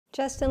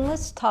Justin,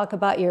 let's talk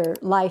about your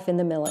life in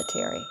the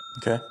military.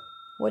 Okay.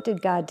 What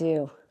did God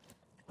do?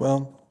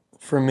 Well,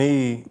 for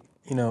me,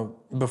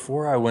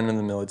 before I went in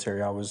the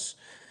military, I was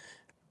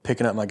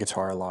picking up my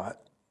guitar a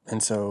lot.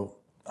 And so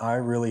I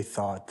really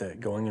thought that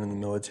going into the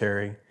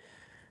military,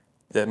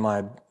 that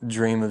my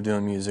dream of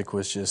doing music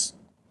was just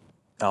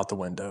out the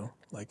window.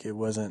 Like it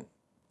wasn't,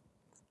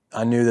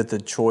 I knew that the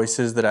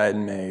choices that I had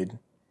made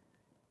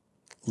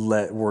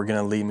were going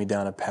to lead me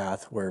down a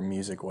path where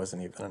music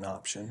wasn't even an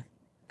option.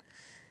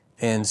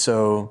 And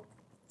so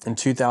in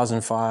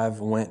 2005,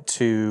 went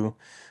to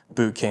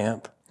boot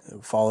camp,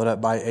 followed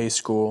up by A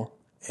school,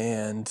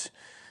 and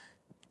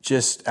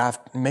just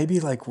after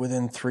maybe like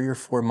within 3 or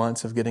 4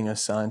 months of getting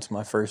assigned to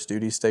my first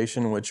duty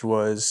station, which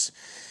was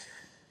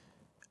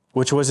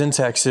in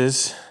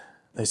Texas,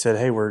 they said,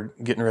 "Hey, we're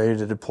getting ready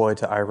to deploy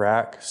to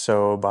Iraq."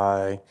 So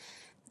by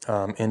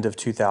end of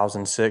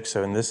 2006,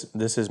 so and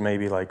this is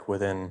maybe like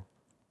within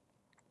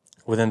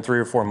 3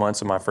 or 4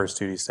 months of my first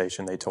duty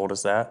station, they told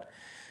us that,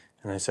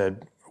 and they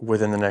said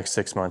within the next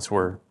 6 months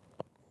we're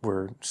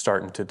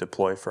starting to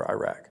deploy for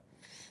Iraq.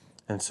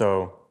 And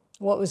so,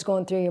 what was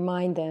going through your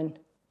mind then?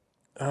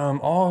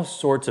 All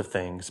sorts of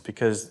things,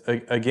 because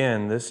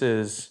again, this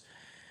is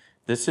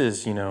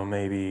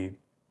maybe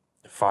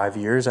 5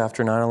 years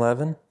after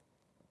 9/11,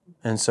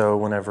 and so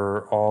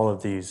whenever all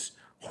of these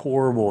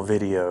horrible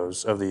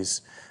videos of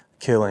these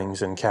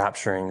killings and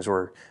capturings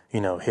were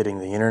hitting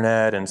the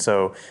internet, and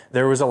so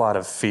there was a lot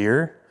of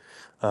fear,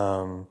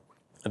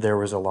 there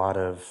was a lot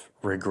of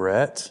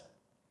regret.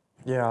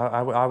 Yeah,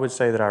 I would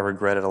say that I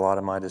regretted a lot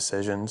of my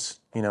decisions,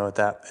 at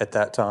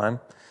that time,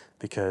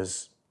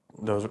 because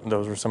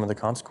those were some of the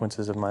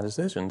consequences of my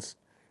decisions.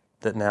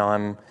 That now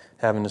I'm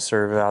having to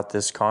serve out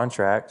this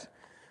contract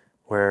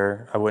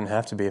where I wouldn't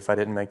have to be if I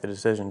didn't make the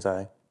decisions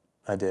I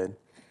did.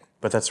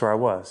 But that's where I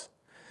was.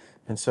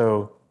 And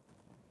so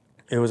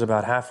it was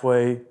about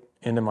halfway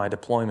into my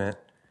deployment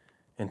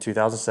in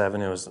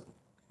 2007. It was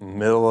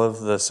middle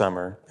of the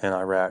summer in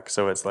Iraq.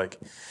 So it's like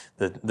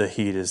the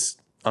heat is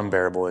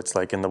unbearable. It's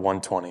like in the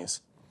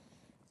 120s.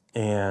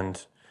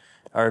 And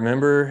I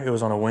remember it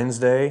was on a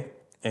Wednesday,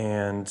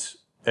 and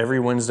every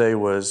Wednesday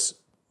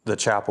the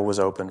chapel was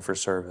open for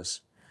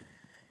service.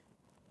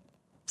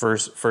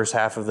 First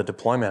half of the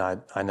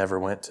deployment, I never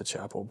went to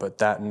chapel, but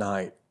that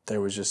night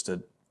there was just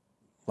a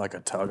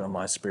tug on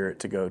my spirit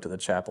to go to the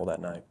chapel that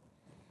night.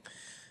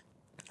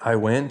 I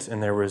went,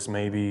 and there was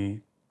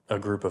maybe a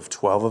group of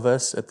 12 of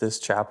us at this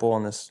chapel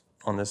on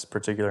this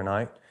particular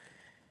night.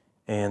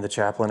 And the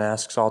chaplain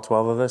asks all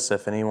 12 of us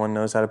if anyone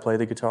knows how to play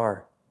the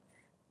guitar,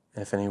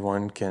 if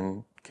anyone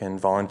can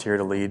volunteer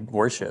to lead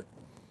worship.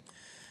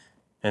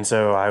 And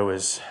so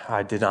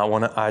I didn't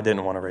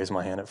want to raise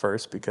my hand at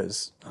first,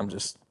 because I'm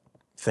just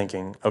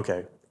thinking,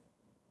 okay,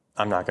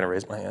 I'm not going to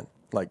raise my hand.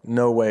 Like,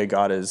 no way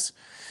God is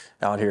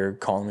out here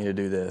calling me to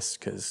do this,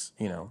 because,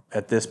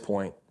 at this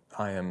point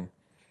I am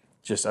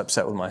just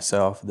upset with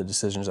myself, the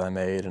decisions I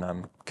made, and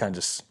I'm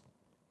just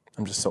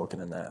sulking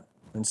in that.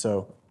 And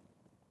so,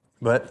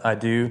 but I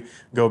do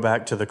go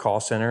back to the call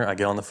center. I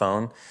get on the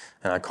phone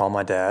and I call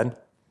my dad,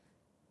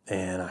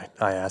 and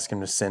I ask him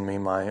to send me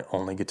my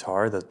only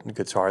guitar, the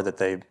guitar that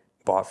they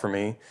bought for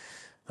me.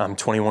 I'm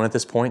 21 at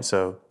this point,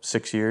 so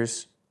 6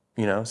 years,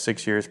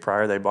 6 years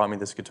prior, they bought me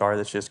this guitar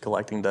that's just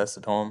collecting dust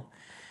at home.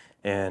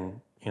 And,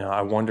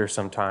 I wonder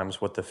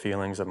sometimes what the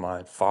feelings of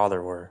my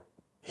father were,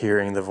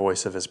 hearing the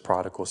voice of his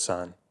prodigal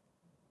son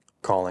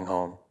calling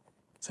home,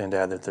 saying,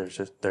 "Dad,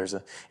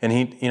 that and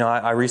he,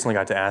 I recently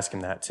got to ask him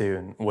that too.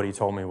 And what he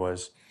told me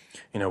was,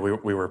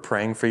 we were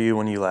praying for you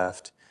when you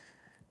left.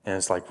 And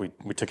it's like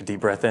we took a deep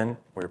breath in,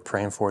 we were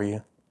praying for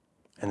you.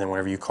 And then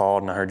whenever you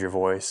called and I heard your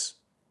voice,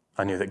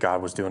 I knew that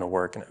God was doing a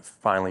work, and it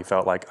finally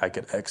felt like I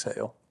could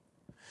exhale."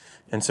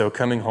 And so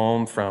coming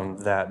home from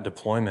that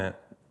deployment,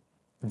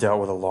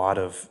 dealt with a lot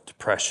of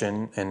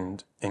depression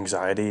and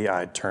anxiety.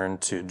 I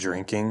turned to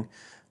drinking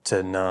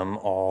to numb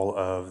all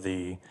of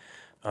the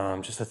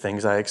just the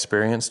things I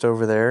experienced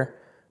over there.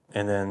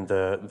 And then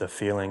the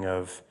feeling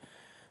of,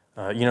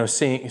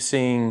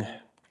 seeing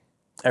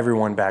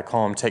everyone back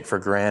home take for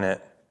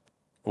granted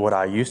what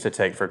I used to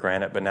take for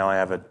granted, but now I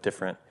have a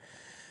different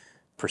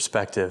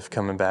perspective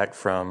coming back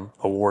from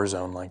a war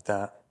zone like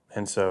that.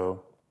 And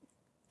so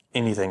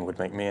anything would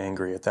make me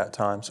angry at that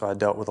time. So I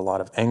dealt with a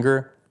lot of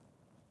anger,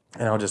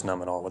 and I'll just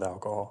numb it all with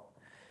alcohol.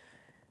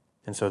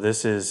 And so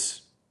this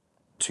is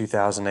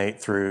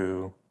 2008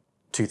 through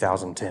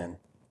 2010.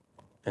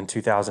 And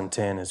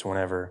 2010 is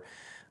whenever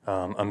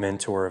a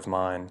mentor of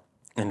mine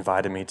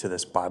invited me to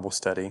this Bible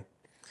study,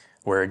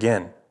 where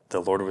again,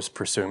 the Lord was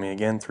pursuing me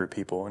again through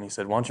people. And he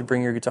said, "Why don't you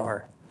bring your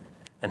guitar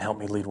and help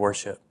me lead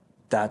worship?"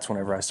 That's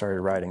whenever I started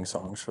writing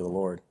songs for the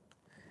Lord.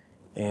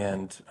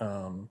 And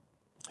a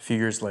few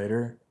years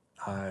later,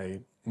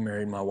 I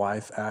married my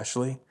wife,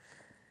 Ashley.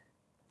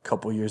 A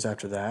couple years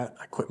after that,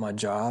 I quit my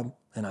job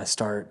and I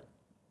start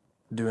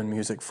doing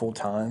music full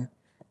time.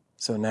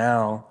 So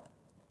now,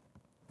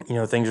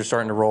 things are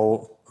starting to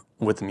roll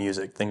with the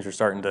music. Things were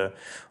starting to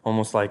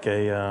almost like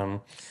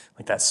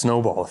like that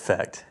snowball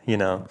effect, you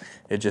know.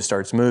 It just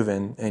starts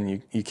moving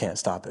and you can't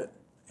stop it.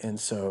 And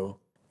so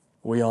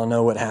we all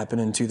know what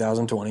happened in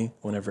 2020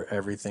 whenever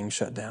everything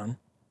shut down.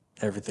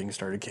 Everything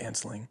started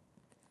canceling.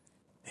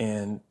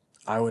 And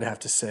I would have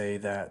to say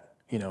that,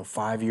 you know,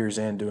 5 years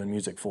in doing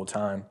music full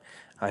time,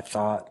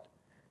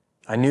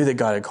 I knew that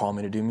God had called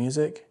me to do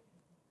music,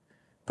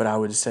 but I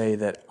would say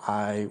that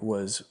I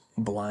was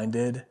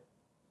blinded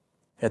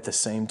at the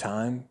same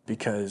time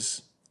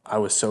because I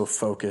was so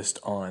focused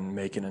on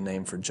making a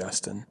name for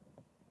Justin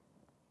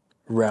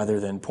rather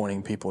than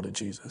pointing people to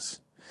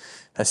Jesus.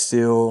 I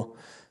still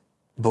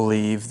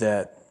believe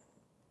that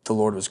the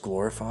Lord was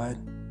glorified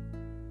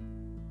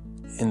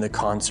in the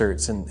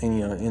concerts and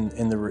you know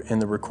in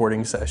the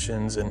recording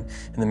sessions and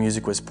the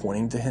music was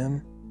pointing to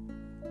him.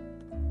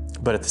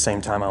 But at the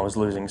same time, I was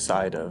losing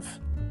sight of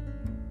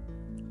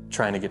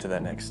trying to get to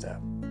that next step.